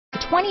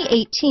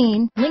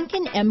2018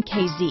 Lincoln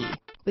MKZ.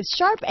 With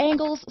sharp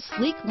angles,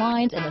 sleek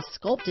lines, and a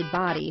sculpted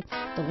body,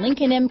 the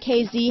Lincoln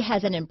MKZ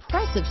has an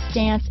impressive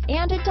stance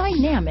and a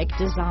dynamic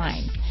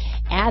design.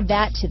 Add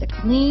that to the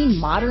clean,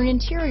 modern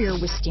interior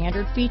with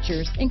standard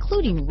features,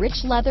 including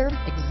rich leather,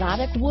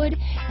 exotic wood,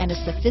 and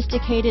a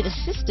sophisticated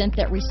assistant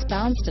that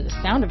responds to the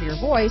sound of your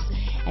voice,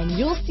 and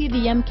you'll see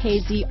the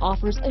MKZ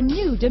offers a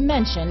new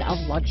dimension of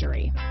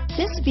luxury.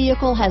 This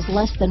vehicle has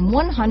less than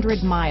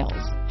 100 miles.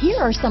 Here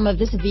are some of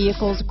this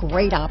vehicle's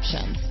great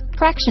options: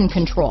 traction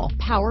control,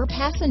 power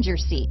passenger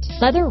seat,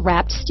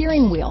 leather-wrapped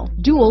steering wheel,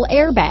 dual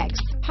airbags,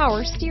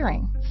 power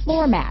steering,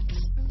 floor mats,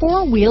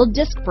 four-wheel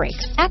disc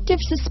brakes, active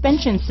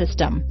suspension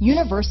system,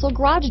 universal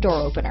garage door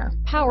opener,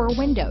 power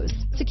windows,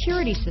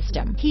 security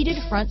system, heated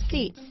front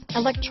seats,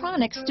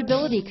 electronic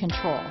stability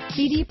control,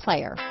 CD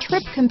player,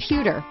 trip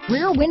computer,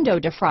 rear window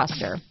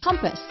defroster,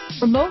 compass,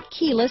 remote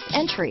keyless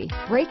entry,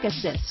 brake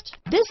assist.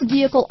 This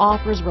vehicle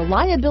offers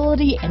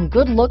reliability and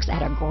good looks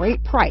at a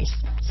great price.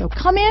 So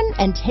come in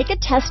and take a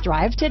test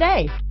drive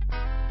today.